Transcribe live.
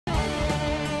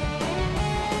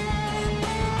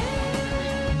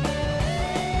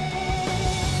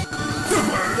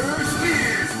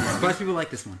course people like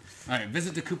this one. Alright,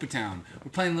 visit to Koopa Town.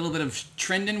 We're playing a little bit of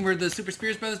Trendon. We're the Super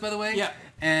Spears brothers, by the way. Yeah.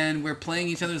 And we're playing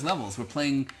each other's levels. We're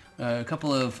playing a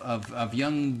couple of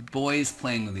young boys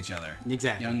playing with each other.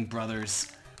 Exactly. Young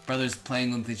brothers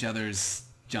playing with each other's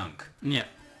junk. Yeah.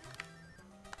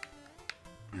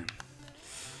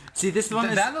 See, this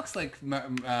one that looks like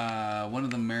one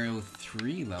of the Mario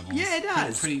 3 levels. Yeah, it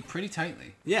does. Pretty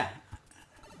tightly. Yeah.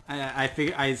 I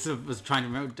figured, I sort of was trying to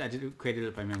remember, I created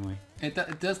it by memory.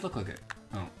 It does look like it.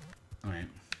 Oh, alright.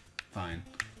 Fine.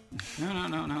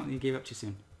 No, you gave up too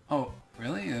soon. Oh,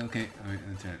 really? Okay, alright,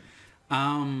 that's right.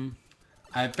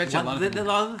 I bet you a lot of people...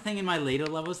 The other thing in my later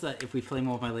levels, that if we play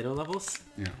more of my later levels,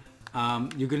 yeah.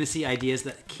 You're going to see ideas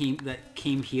that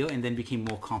came here and then became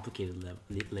more complicated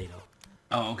later.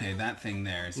 Oh, okay, that thing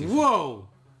there. Is Whoa!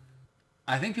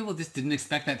 I think people just didn't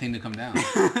expect that thing to come down.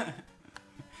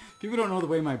 People don't know the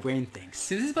way my brain thinks.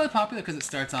 See, this is probably popular because it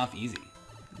starts off easy.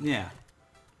 Yeah.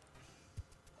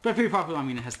 But pretty popular, I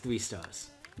mean, it has 3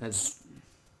 stars. That's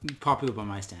popular by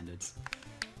my standards.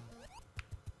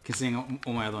 Considering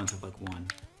all my other ones have like 1.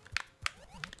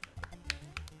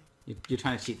 You're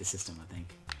trying to cheat the system, I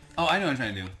think. Oh, I know what I'm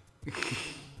trying to do.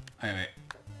 Alright, wait.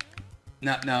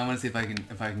 Now I want to see if I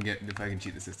can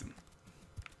cheat the system.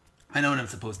 I know what I'm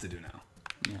supposed to do now.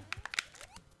 Yeah.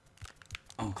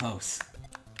 Oh, close.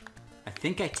 I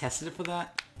think I tested it for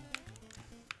that.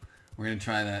 We're gonna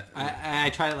try that.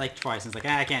 I tried it like twice, and it's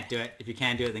like, I can't do it. If you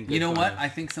can't do it, then good. You know what? I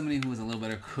think somebody who was a little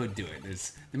better could do it.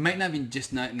 There might not be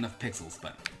just not enough pixels,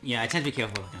 but... Yeah, I tend to be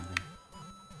careful with that kind of thing.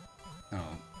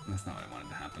 Oh, that's not what I wanted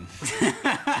to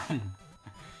happen.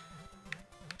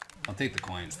 I'll take the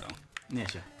coins, though. Yeah,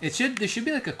 sure. There should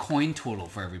be like a coin total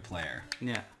for every player.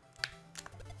 Yeah.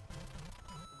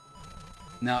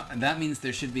 Now, that means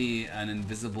there should be an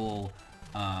invisible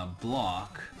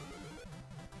block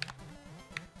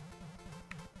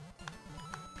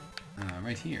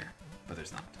right here, but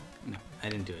there's not. No, I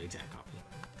didn't do an exact copy.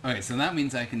 Okay, so that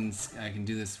means I can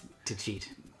do this to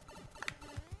cheat.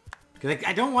 Cause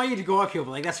I don't want you to go up here,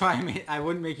 but like that's why I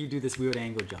wouldn't make you do this weird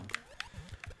angle jump.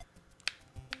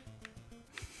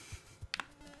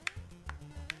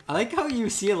 I like how you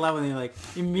see a level and you're like,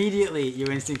 immediately your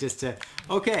instinct is to,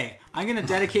 okay, I'm going to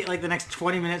dedicate like the next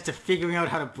 20 minutes to figuring out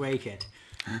how to break it.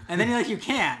 And then you're like, you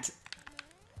can't.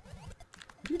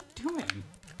 What are you doing?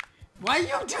 Why are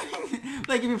you doing...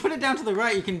 Like, if you put it down to the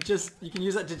right, you can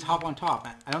use that to hop on top.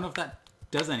 I don't know if that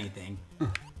does anything.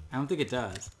 I don't think it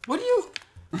does. What do you...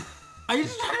 Are you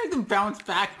just trying to make them bounce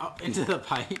back up into the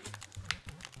pipe?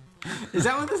 Is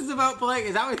that what this is about, Blake?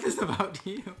 Is that what this is about to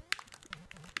you?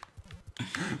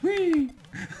 Whee!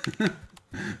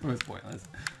 It was pointless.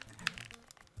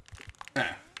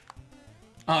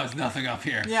 Oh, there's nothing up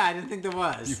here. Yeah, I didn't think there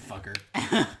was. You fucker.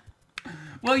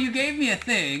 Well, you gave me a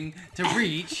thing to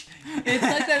reach. It's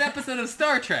like that episode of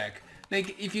Star Trek.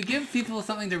 Like, if you give people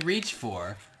something to reach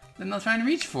for, then they'll try and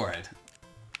reach for it.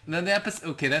 Then the episode...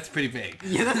 Okay, that's pretty vague.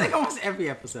 Yeah, that's like almost every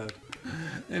episode.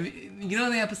 You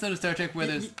know the episode of Star Trek where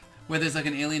there's like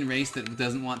an alien race that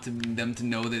doesn't want them to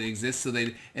know that it exists, so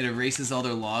it erases all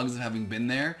their logs of having been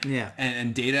there. Yeah.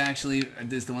 And Data actually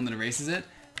is the one that erases it,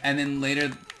 and then later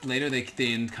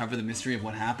they uncover the mystery of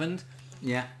what happened.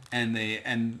 Yeah. And the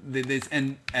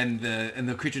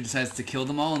creature decides to kill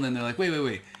them all, and then they're like,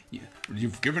 wait,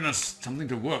 you've given us something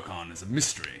to work on as a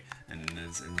mystery, and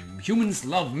humans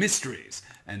love mysteries.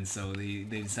 And so they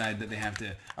decide that they have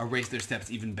to erase their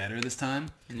steps even better this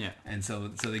time. Yeah. And so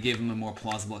they gave them a more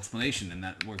plausible explanation, and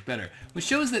that worked better. Which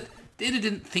shows that Data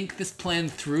didn't think this plan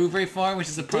through very far, which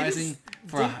is surprising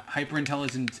for a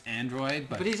hyper-intelligent android.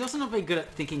 But he's also not very good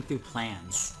at thinking through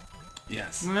plans.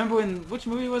 Yes. Remember which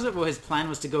movie was it, where his plan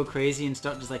was to go crazy and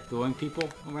start just like throwing people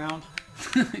around?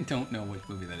 I don't know which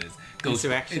movie that is.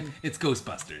 Insurrection? It's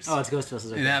Ghostbusters. Oh, it's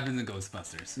Ghostbusters. Okay. It happens in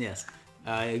Ghostbusters. Yes.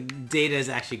 Data is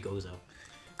actually Gozo.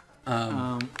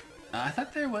 I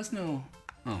thought there was no...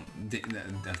 Oh,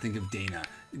 I think of Dana.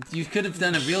 You could have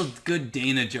done a real good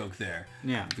Dana joke there.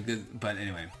 Yeah. But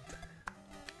anyway.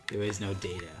 There is no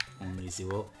Data, only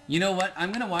Zero. You know what?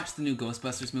 I'm going to watch the new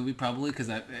Ghostbusters movie probably, because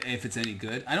if it's any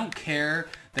good. I don't care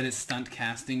that it's stunt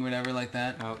casting or whatever like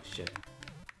that. Oh, shit.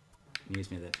 You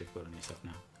just made that difficult on yourself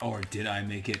now. Or did I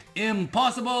make it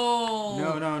impossible?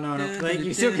 No. Like,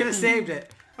 you still could have saved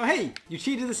it. Oh, hey, you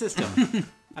cheated the system.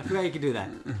 I forgot you could do that.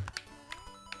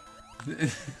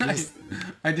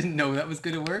 I didn't know that was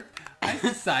going to work. I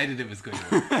decided it was going to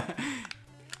work.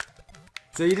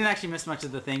 So you didn't actually miss much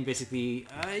of the thing, basically.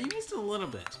 You missed a little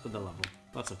bit with the level.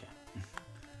 That's okay.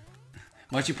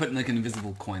 Why don't you put like an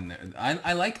invisible coin there?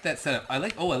 I like that setup. I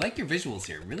like your visuals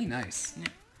here. Really nice. Yeah.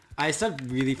 I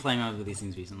started really playing around with these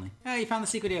things recently. Oh, you found the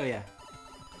secret area.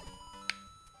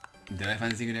 Did I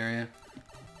find the secret area?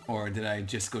 Or did I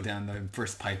just go down the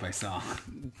first pipe I saw?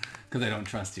 Because I don't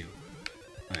trust you.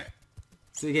 Okay.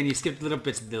 So again, you skipped little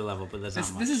bits of the level, but that's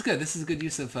not much. This is good. This is a good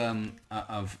use of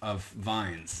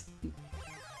vines.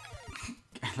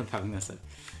 I love having this.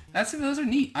 Those are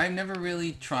neat. I've never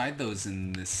really tried those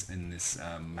in this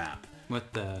map.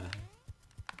 What the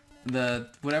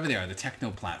whatever they are, the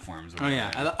techno platforms. Oh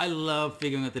yeah, I love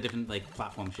figuring out the different like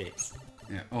platform shapes.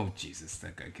 Yeah. Oh Jesus,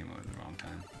 that guy came out at the wrong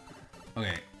time.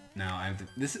 Okay, now I have to,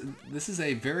 this is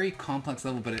a very complex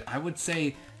level, but I would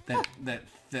say that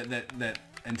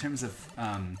in terms of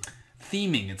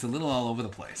theming, it's a little all over the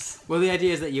place. Well, the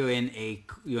idea is that you're in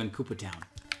Koopa Town,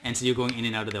 and so you're going in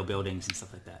and out of their buildings and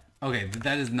stuff like that. Okay,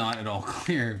 that is not at all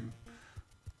clear.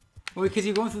 Well, because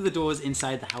you're going through the doors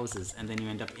inside the houses, and then you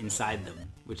end up inside them,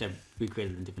 which I've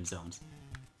recreated in different zones.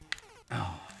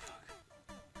 Oh,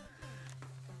 fuck.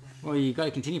 Well, you got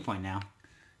a continue point now.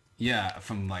 Yeah,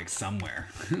 from like somewhere.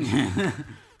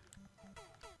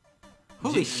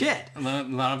 Holy shit! A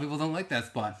lot of people don't like that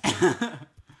spot.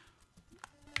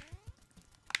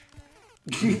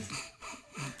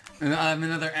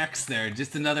 Another X there.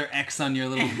 Just another X on your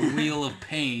little wheel of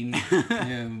pain.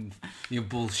 You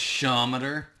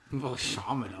bullshometer.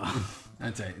 Bullshometer.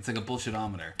 That's right. It's like a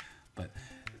bullshitometer. But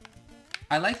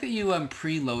I like that you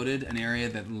preloaded an area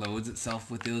that loads itself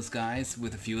with those guys,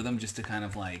 with a few of them, just to kind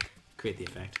of like... create the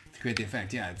effect. Create the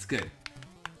effect, yeah. It's good.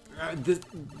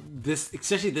 This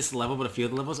especially this level, but a few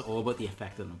of the levels are all about the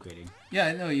effect that I'm creating.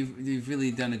 Yeah, no, you've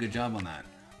really done a good job on that.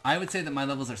 I would say that my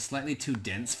levels are slightly too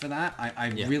dense for that. I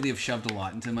really have shoved a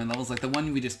lot into my levels. Like the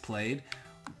one we just played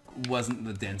wasn't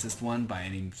the densest one by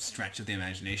any stretch of the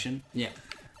imagination. Yeah.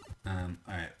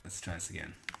 Alright, let's try this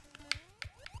again.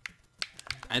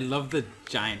 I love the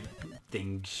giant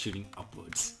thing shooting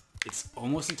upwards. It's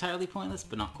almost entirely pointless,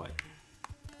 but not quite.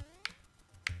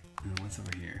 What's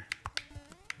over here?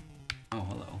 Oh,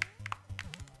 hello.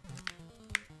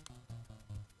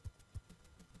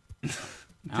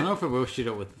 I don't know if it will shoot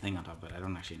out with the thing on top, but I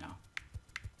don't actually know.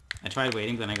 I tried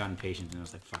waiting, but then I got impatient and I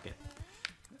was like, fuck it.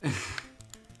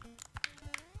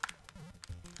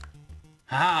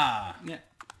 Ha! Yeah.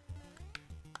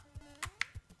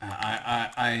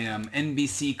 I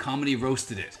NBC comedy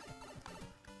roasted it.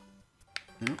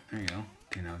 Oh, there you go.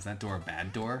 Okay, now is that door a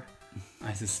bad door?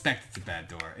 I suspect it's a bad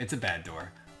door. It's a bad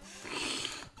door.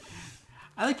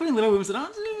 I like putting little rooms that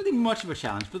aren't really much of a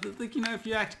challenge, but like, you know, if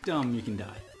you act dumb, you can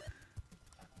die.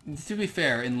 To be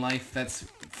fair, in life, that's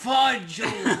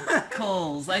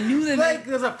fudgicles. I knew that. Like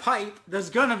there's a pipe, there's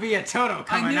gonna be a turtle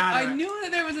coming out of it. I knew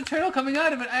that there was a turtle coming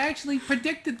out of it. I actually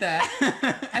predicted that,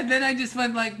 and then I just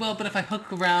went like, well, but if I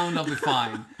hook around, I'll be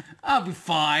fine. I'll be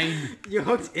fine. You're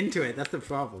hooked into it. That's the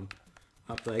problem.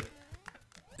 I'm like,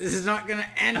 this is not gonna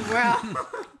end well.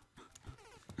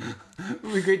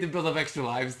 We're great to build up extra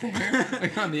lives there,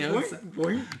 like on the outside.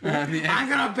 I'm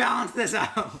gonna balance this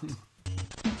out.